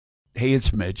Hey,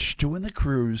 it's Mitch doing the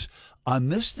cruise. On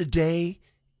this the day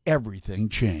everything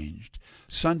changed.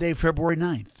 Sunday, February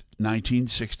 9th,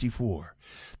 1964.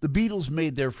 The Beatles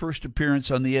made their first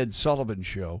appearance on the Ed Sullivan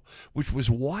Show, which was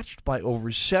watched by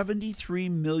over 73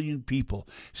 million people,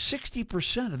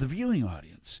 60% of the viewing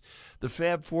audience. The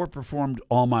Fab Four performed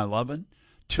All My Lovin',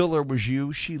 Till There Was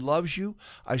You, She Loves You,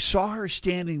 I Saw Her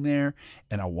Standing There,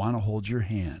 and I Want to Hold Your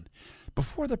Hand.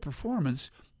 Before the performance,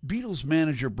 Beatles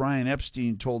manager Brian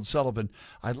Epstein told Sullivan,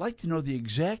 "I'd like to know the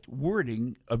exact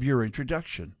wording of your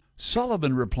introduction."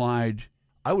 Sullivan replied,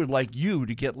 "I would like you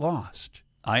to get lost."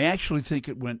 I actually think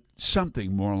it went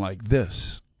something more like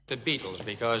this. The Beatles,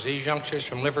 because these youngsters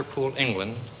from Liverpool,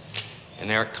 England, and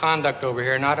their conduct over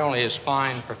here, not only as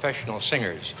fine professional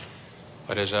singers,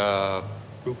 but as a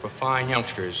group of fine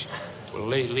youngsters, will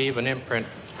leave an imprint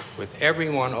with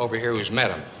everyone over here who's met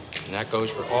them. And that goes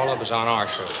for all of us on our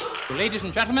show. Ladies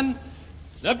and gentlemen,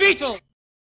 the Beatles!